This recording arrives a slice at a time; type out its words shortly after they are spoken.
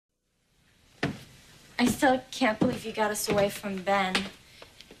I still can't believe you got us away from Ben.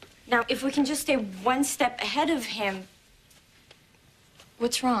 Now, if we can just stay one step ahead of him...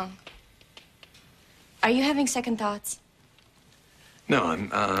 What's wrong? Are you having second thoughts? No,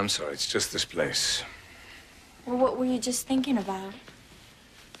 I'm sorry. It's just this place. Well, what were you just thinking about?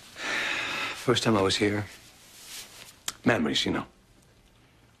 First time I was here. Memories, you know.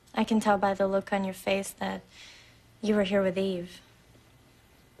 I can tell by the look on your face that you were here with Eve.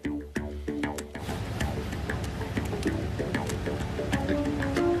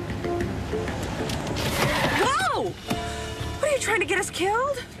 Whoa! What, are you trying to get us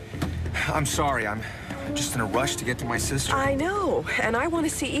killed? I'm sorry. I'm just in a rush to get to my sister. I know, and I want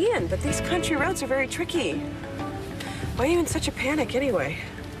to see Ian, but these country roads are very tricky. Why are you in such a panic anyway?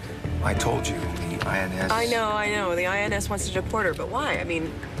 I told you, the INS... I know. The INS wants to deport her, but why? I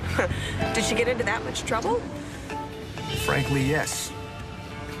mean, did she get into that much trouble? Frankly, yes.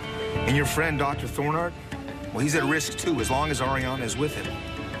 And your friend, Dr. Thornard? Well, he's at risk, too, as long as Ariana is with him.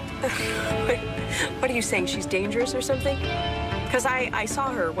 What are you saying, she's dangerous or something? Because I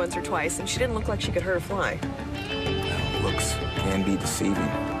saw her once or twice, and she didn't look like she could hurt a fly. Well, looks can be deceiving.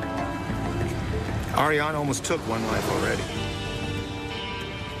 Ariana almost took one life already.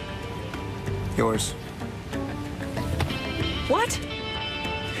 Yours. What?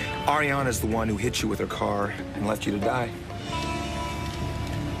 Ariana's the one who hit you with her car and left you to die.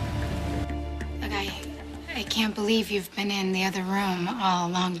 Look, I can't believe you've been in the other room all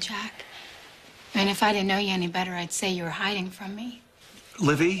along, Jack. I mean, if I didn't know you any better, I'd say you were hiding from me.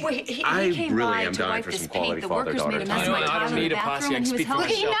 Livy, Wait, he I came really by am to dying wipe for this some paint. quality The workers father-daughter made a mess time. of my tile in the bathroom and he was helping.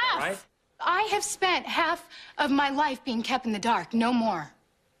 Look, enough! I have spent half of my life being kept in the dark, no more.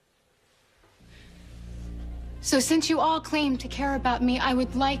 So since you all claim to care about me, I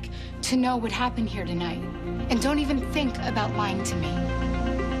would like to know what happened here tonight. And don't even think about lying to me.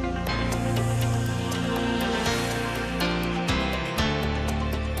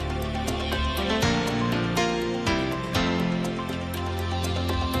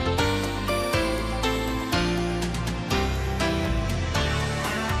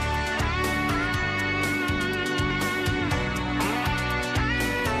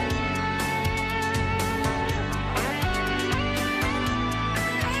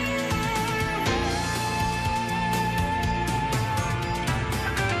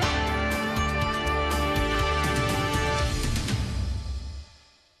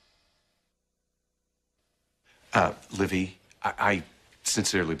 Livy, I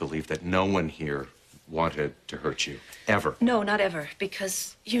sincerely believe that no one here wanted to hurt you, ever. No, not ever,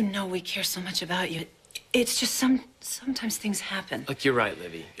 because you know we care so much about you. It's just sometimes things happen. Look, you're right,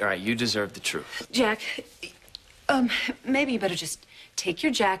 Livy. All right, you deserve the truth. Jack, maybe you better just take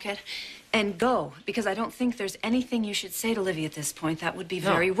your jacket and go, because I don't think there's anything you should say to Livy at this point. That would be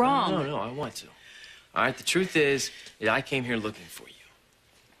very wrong. No, I want to. All right, the truth is that I came here looking for you.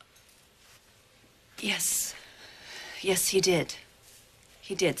 Yes. Yes, he did.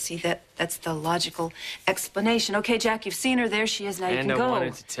 He did. See, that's the logical explanation. Okay, Jack, you've seen her. There she is. Now you can go. And I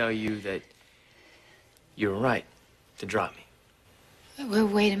wanted to tell you that you were right to drop me. Well,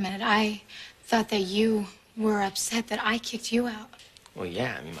 wait a minute. I thought that you were upset that I kicked you out. Well,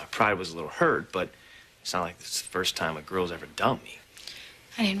 yeah, I mean, my pride was a little hurt, but it's not like this is the first time a girl's ever dumped me.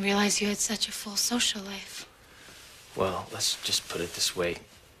 I didn't realize you had such a full social life. Well, let's just put it this way.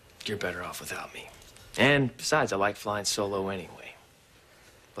 You're better off without me. And besides, I like flying solo anyway.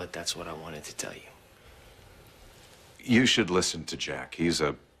 But that's what I wanted to tell you. You should listen to Jack. He's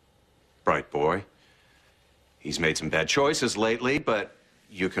a bright boy. He's made some bad choices lately, but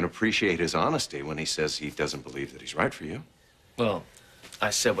you can appreciate his honesty when he says he doesn't believe that he's right for you. Well, I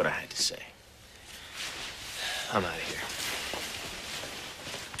said what I had to say. I'm out of here.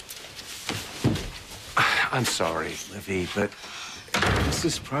 I'm sorry, Livy, but this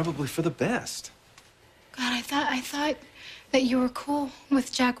is probably for the best. God, I thought that you were cool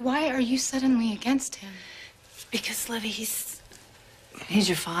with Jack. Why are you suddenly against him? Because, Livy, he's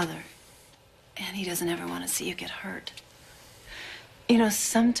your father. And he doesn't ever want to see you get hurt. You know,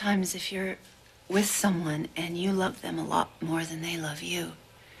 sometimes if you're with someone and you love them a lot more than they love you,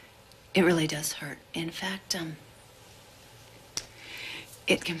 it really does hurt. In fact,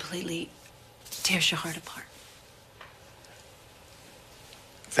 it completely tears your heart apart.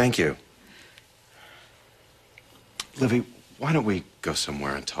 Thank you. Livy, why don't we go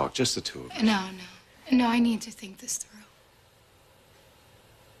somewhere and talk, just the two of us? No, I need to think this through.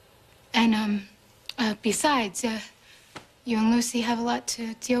 And, besides, you and Lucy have a lot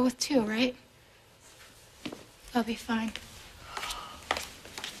to deal with too, right? I'll be fine.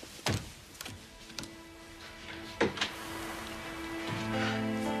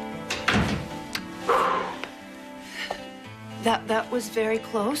 That was very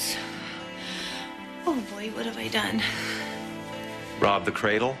close. Oh boy, what have I done? Rob the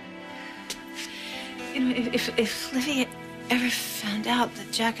cradle? You know, if Livy ever found out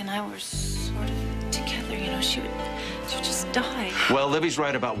that Jack and I were sort of together, you know, she would just die. Well, Livy's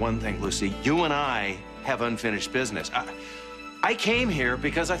right about one thing, Lucy. You and I have unfinished business. I came here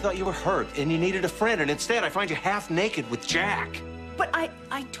because I thought you were hurt and you needed a friend, and instead I find you half naked with Jack. But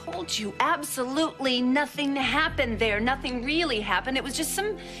I told you absolutely nothing happened there. Nothing really happened. It was just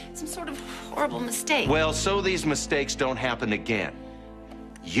some sort of horrible mistake. Well, so these mistakes don't happen again.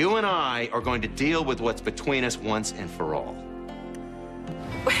 You and I are going to deal with what's between us once and for all.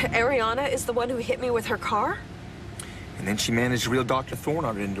 Ariana is the one who hit me with her car? And then she managed to reel Dr.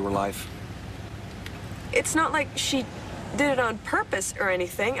 Thornard into her life. It's not like she did it on purpose or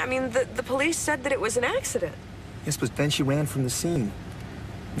anything. I mean, the police said that it was an accident. Yes, but then she ran from the scene.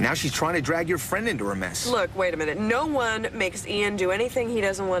 Now she's trying to drag your friend into her mess. Look, wait a minute. No one makes Ian do anything he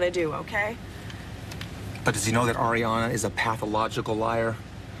doesn't want to do, okay? But does he know that Ariana is a pathological liar?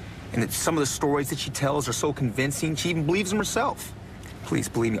 And that some of the stories that she tells are so convincing, she even believes them herself? Please,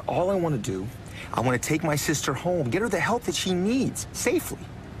 believe me, all I want to do, I want to take my sister home, get her the help that she needs, safely,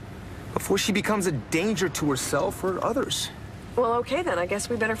 before she becomes a danger to herself or others. Well, okay then. I guess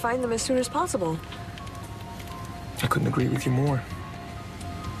we better find them as soon as possible. I couldn't agree with you more.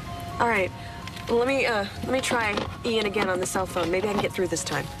 All right. Well, let me try Ian again on the cell phone. Maybe I can get through this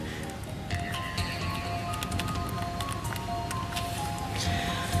time.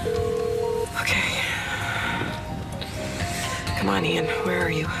 Okay. Come on, Ian. Where are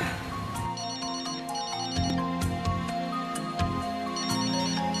you?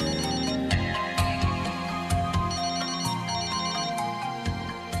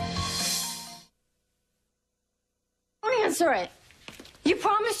 Don't answer it. You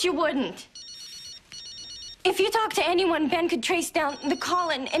promised you wouldn't. If you talk to anyone, Ben could trace down the call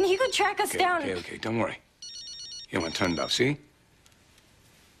and he could track us down. Okay, don't worry. You want to turn it off, see?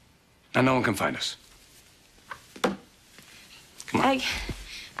 Now no one can find us. Come on.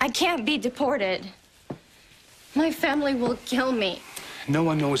 I can't be deported. My family will kill me. No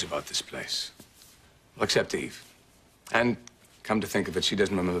one knows about this place. Well, except Eve. And come to think of it, she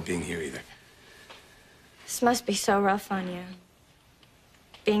doesn't remember being here either. This must be so rough on you.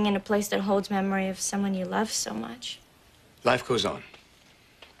 Being in a place that holds memory of someone you love so much. Life goes on.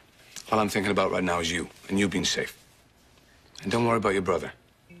 All I'm thinking about right now is you, and you being safe. And don't worry about your brother.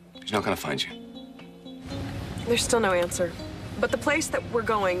 He's not gonna find you. There's still no answer. But the place that we're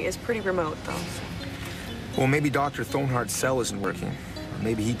going is pretty remote, though. Well, maybe Dr. Thornhardt's cell isn't working. Or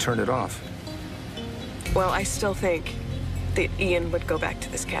maybe he turned it off. Well, I still think that Ian would go back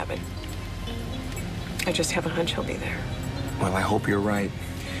to this cabin. I just have a hunch he'll be there. Well, I hope you're right.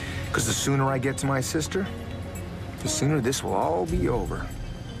 Because the sooner I get to my sister, the sooner this will all be over.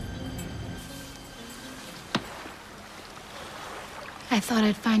 I thought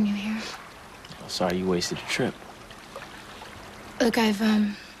I'd find you here. I'm sorry you wasted a trip. Look, I've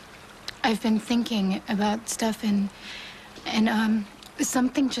been thinking about stuff and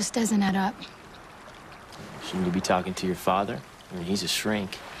something just doesn't add up. Shouldn't you be talking to your father? I mean, he's a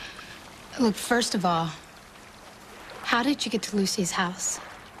shrink. Look, first of all, how did you get to Lucy's house?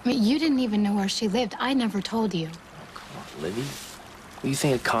 I mean, you didn't even know where she lived. I never told you. Oh, come on, Livy. Well, you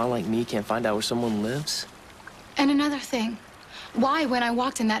think a con like me can't find out where someone lives? And another thing, why, when I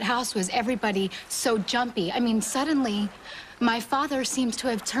walked in that house, was everybody so jumpy? I mean, suddenly, my father seems to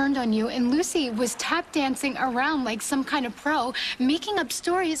have turned on you, and Lucy was tap dancing around like some kind of pro, making up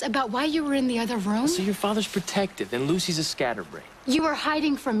stories about why you were in the other room. So your father's protective, and Lucy's a scatterbrain. You were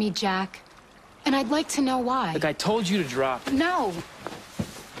hiding from me, Jack. And I'd like to know why. Look, I told you to drop it. No.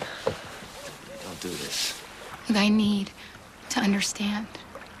 Don't do this. Look, I need to understand.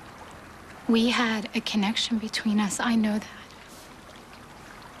 We had a connection between us. I know that.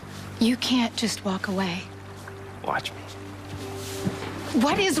 You can't just walk away. Watch me.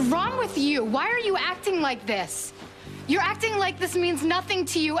 What is wrong with you? Why are you acting like this? You're acting like this means nothing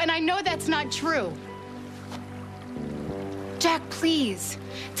to you, and I know that's not true. Jack, please,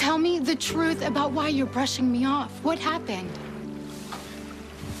 tell me the truth about why you're brushing me off. What happened?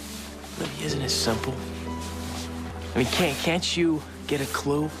 Livy, isn't it simple? I mean, can't you get a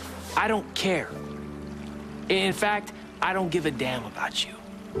clue? I don't care. In fact, I don't give a damn about you.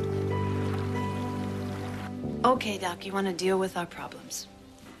 Okay, Doc, you want to deal with our problems.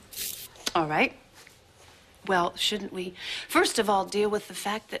 All right. Well, shouldn't we, first of all, deal with the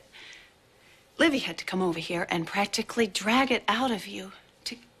fact that Livy had to come over here and practically drag it out of you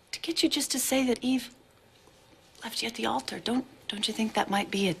to get you just to say that Eve left you at the altar. Don't you think that might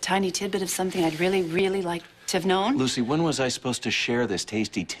be a tiny tidbit of something I'd really, really like to have known. Lucy, when was I supposed to share this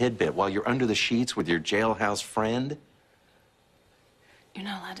tasty tidbit? While you're under the sheets with your jailhouse friend? You're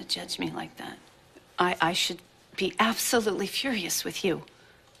not allowed to judge me like that. I should be absolutely furious with you.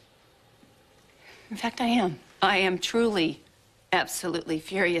 In fact, I am. I am truly absolutely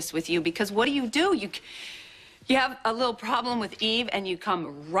furious with you because what do? You have a little problem with Eve and you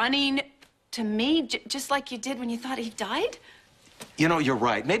come running to me just like you did when you thought Eve died? You know, you're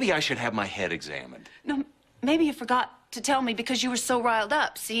right. Maybe I should have my head examined. No, maybe you forgot to tell me because you were so riled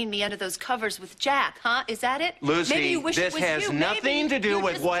up seeing me under those covers with Jack, huh? Is that it? Lucy, maybe you wish this it was has you. nothing Maybe to do you're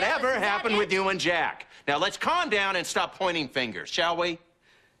with just whatever jealous. Is that happened it? with you and Jack. Now, let's calm down and stop pointing fingers, shall we?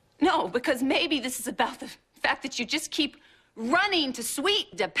 No, because maybe this is about the fact that you just keep running to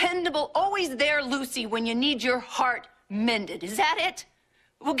sweet, dependable, always there Lucy when you need your heart mended. Is that it?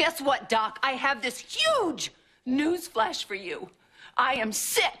 Well, guess what, Doc? I have this huge news flash for you. I am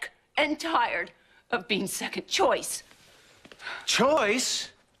sick and tired of being second choice. Choice?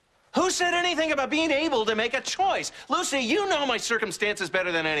 Who said anything about being able to make a choice? Lucy, you know my circumstances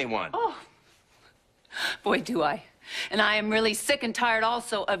better than anyone. Oh, boy, do I. And I am really sick and tired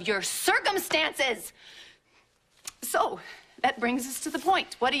also of your circumstances. So, that brings us to the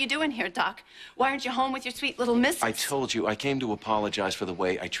point. What are you doing here, Doc? Why aren't you home with your sweet little missus? I told you I came to apologize for the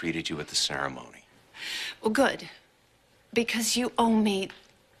way I treated you at the ceremony. Well, good. Because you owe me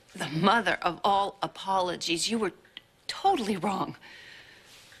the mother of all apologies. You were totally wrong.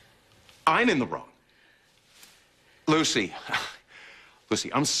 I'm in the wrong. Lucy,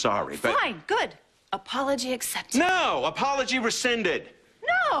 I'm sorry, but... Fine, good. Apology accepted. No, apology rescinded.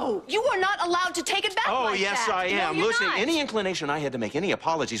 No, you are not allowed to take it back Oh, like yes, that. I am. No, you're Lucy, not. any inclination I had to make any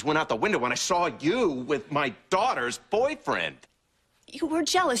apologies went out the window when I saw you with my daughter's boyfriend. You were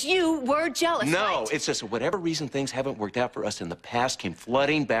jealous. You were jealous, No, right? it's just whatever reason things haven't worked out for us in the past came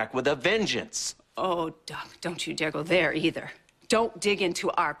flooding back with a vengeance. Oh, Doc, don't you dare go there either. Don't dig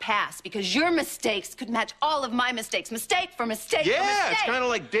into our past, because your mistakes could match all of my mistakes. Mistake for mistake for Yeah, mistake. it's kind of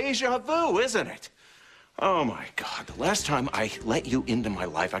like deja vu, isn't it? Oh, my God. The last time I let you into my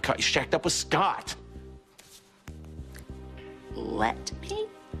life, I caught you shacked up with Scott. Let me?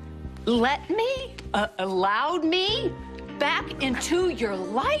 Let me? Allowed me back into your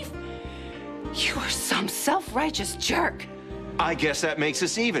life? You are some self-righteous jerk. I guess that makes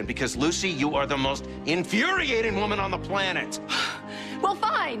us even, because, Lucy, you are the most infuriating woman on the planet. Well,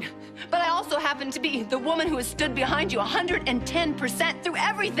 fine. But I also happen to be the woman who has stood behind you 110% through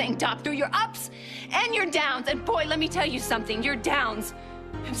everything, Doc, through your ups and your downs. And boy, let me tell you something, your downs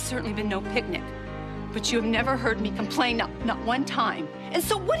have certainly been no picnic. But you have never heard me complain, not one time. And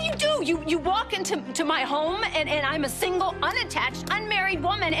so what do? You walk into my home and I'm a single, unattached, unmarried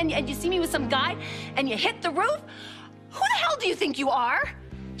woman and you see me with some guy and you hit the roof? Who the hell do you think you are?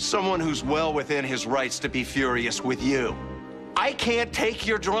 Someone who's well within his rights to be furious with you. I can't take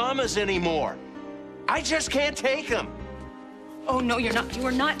your dramas anymore. I just can't take them. Oh, no, you're not. You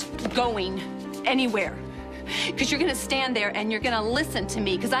are not going anywhere. Because you're going to stand there and you're going to listen to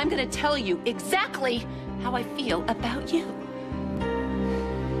me, because I'm going to tell you exactly how I feel about you.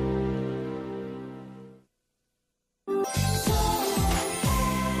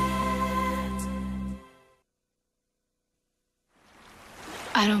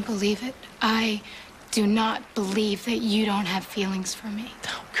 I don't believe it. I do not believe that you don't have feelings for me.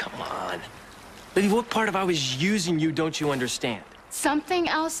 Oh, come on. Lily, what part of I was using you don't you understand? Something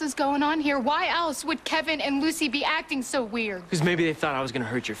else is going on here. Why else would Kevin and Lucy be acting so weird? Because maybe they thought I was going to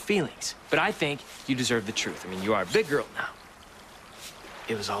hurt your feelings. But I think you deserve the truth. I mean, you are a big girl now.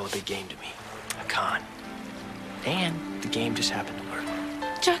 It was all a big game to me. A con. And the game just happened to work.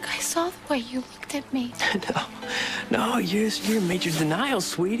 Jack, I saw the way you looked at me. No, you're in major denial,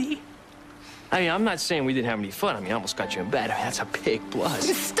 sweetie. I mean, I'm not saying we didn't have any fun. I mean, I almost got you in bed. I mean, that's a big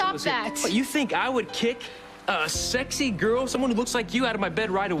plus. Stop that. What, you think I would kick a sexy girl, someone who looks like you, out of my bed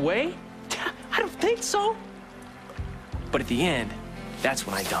right away? I don't think so. But at the end, that's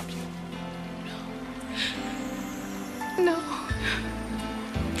when I dump you. No.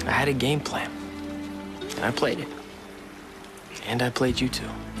 I had a game plan, and I played it. And I played you too.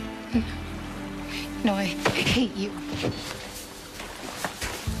 No, I hate you.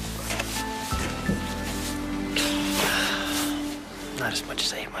 Not as much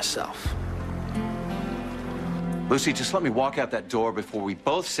as I hate myself. Lucy, just let me walk out that door before we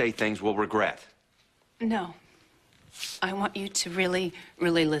both say things we'll regret. No. I want you to really,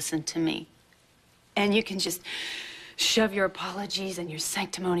 really listen to me. And you can just shove your apologies and your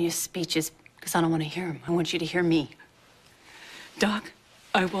sanctimonious speeches, because I don't want to hear them. I want you to hear me. Doc,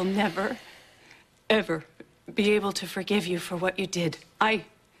 I will never, ever be able to forgive you for what you did.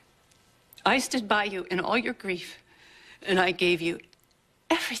 I stood by you in all your grief, and I gave you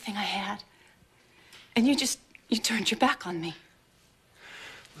everything I had. And you turned your back on me.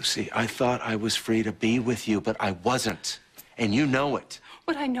 Lucy, I thought I was free to be with you, but I wasn't. And you know it.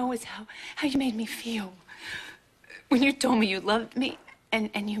 What I know is how you made me feel. When you told me you loved me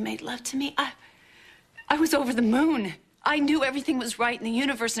and you made love to me, I was over the moon. I knew everything was right in the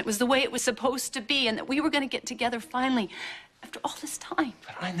universe, and it was the way it was supposed to be, and that we were going to get together finally after all this time.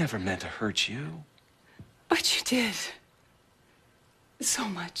 But I never meant to hurt you. But you did. So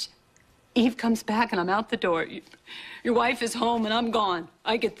much. Eve comes back, and I'm out the door. Your wife is home, and I'm gone.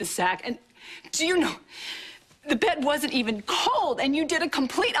 I get the sack. And do you know, the bed wasn't even cold, and you did a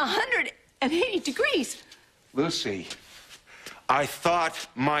complete 180 degrees. Lucy, I thought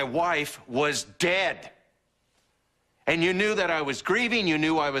my wife was dead. And you knew that I was grieving, you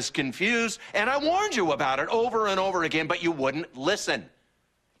knew I was confused, and I warned you about it over and over again, but you wouldn't listen.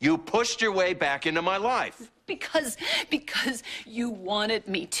 You pushed your way back into my life. Because you wanted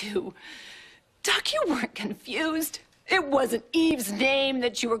me to. Doc, you weren't confused. It wasn't Eve's name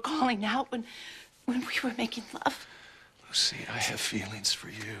that you were calling out when we were making love. Lucy, I have feelings for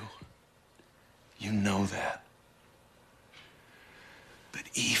you. You know that. But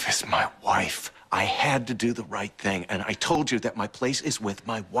Eve is my wife. I had to do the right thing, and I told you that my place is with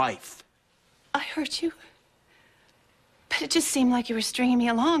my wife. I heard you. But it just seemed like you were stringing me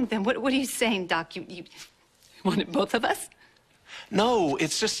along then. What are you saying, Doc? You wanted both of us? No,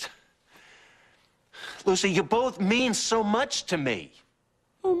 it's just... Lucy, you both mean so much to me.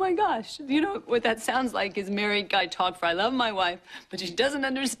 Oh, my gosh. You know what that sounds like is married guy talk for I love my wife, but she doesn't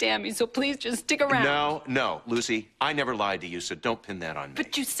understand me, so please just stick around. No, Lucy, I never lied to you, so don't pin that on me.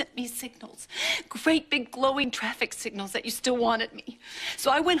 But you sent me signals, great big glowing traffic signals that you still wanted me. So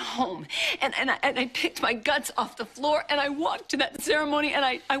I went home, and I picked my guts off the floor, and I walked to that ceremony, and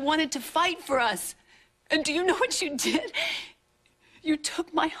I wanted to fight for us. And do you know what you did? You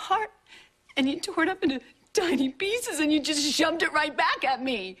took my heart, and you tore it up into tiny pieces, and you just shoved it right back at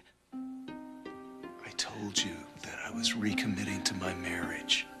me. I told you that I was recommitting to my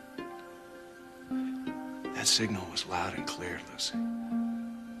marriage. That signal was loud and clear, Lucy.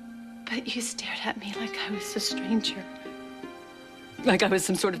 But you stared at me like I was a stranger. Like I was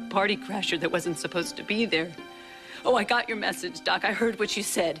some sort of party crasher that wasn't supposed to be there. Oh, I got your message, Doc. I heard what you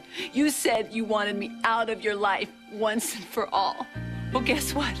said. You said you wanted me out of your life once and for all. Well,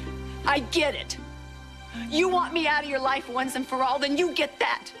 guess what? I get it. You want me out of your life once and for all, then you get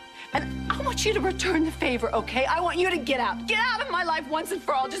that. And I want you to return the favor, okay? I want you to get out. Get out of my life once and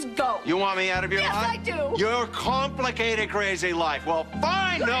for all. Just go. You want me out of your life? Yes, I do. Your complicated, crazy life. Well,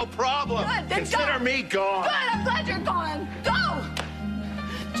 fine, Good. no problem. Good, then Consider go. me gone. Good, I'm glad you're gone.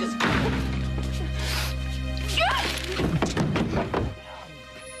 Go! Just go.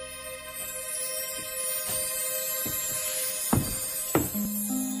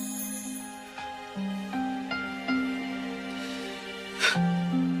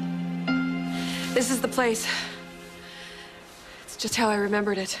 This is the place. It's just how I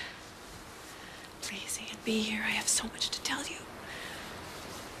remembered it. Please, Ian, be here. I have so much to tell you.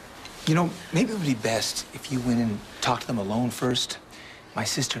 You know, maybe it would be best if you went and talked to them alone first. My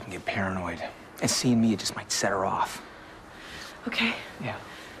sister can get paranoid, and seeing me, it just might set her off. Okay. Yeah.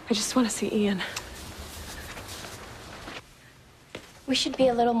 I just want to see Ian. We should be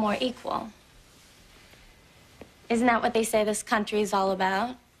a little more equal. Isn't that what they say this country is all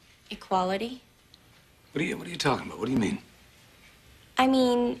about? Equality? What are you talking about? What do you mean? I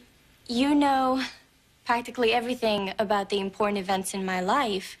mean, you know practically everything about the important events in my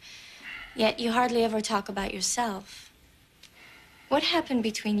life, yet you hardly ever talk about yourself. What happened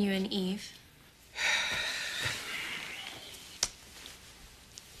between you and Eve?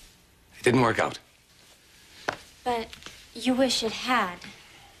 It didn't work out. But you wish it had.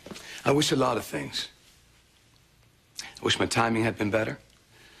 I wish a lot of things. I wish my timing had been better.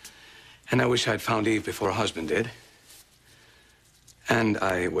 And I wish I'd found Eve before her husband did. And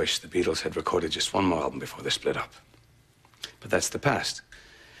I wish the Beatles had recorded just one more album before they split up. But that's the past.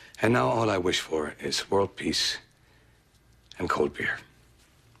 And now all I wish for is world peace and cold beer.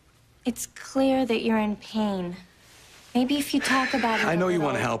 It's clear that you're in pain. Maybe if you talk about it I know a you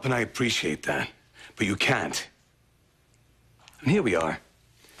want to little- help, and I appreciate that. But you can't. And here we are,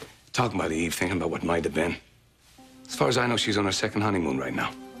 talking about Eve, thinking about what might have been. As far as I know, she's on her second honeymoon right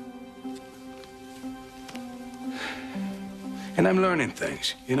now. And I'm learning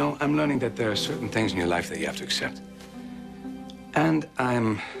things, you know? I'm learning that there are certain things in your life that you have to accept. And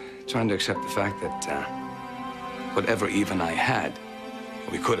I'm trying to accept the fact that whatever Eve and I had,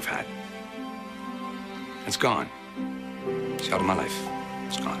 or we could have had, it's gone. She's out of my life.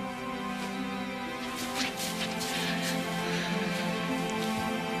 It's gone.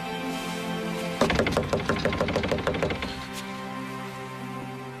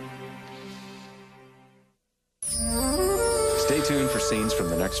 scenes from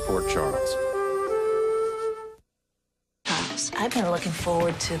the next Port Charles. I've been looking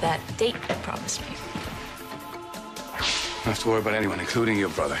forward to that date you promised me. Don't have to worry about anyone, including your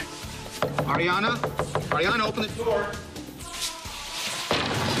brother. Ariana? Ariana, open the door.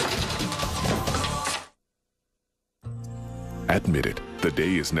 Admit it, the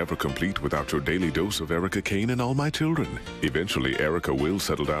day is never complete without your daily dose of Erica Kane and All My Children. Eventually, Erica will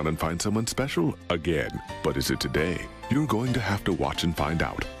settle down and find someone special again. But is it today? You're going to have to watch and find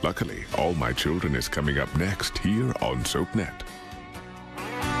out. Luckily, All My Children is coming up next here on SoapNet.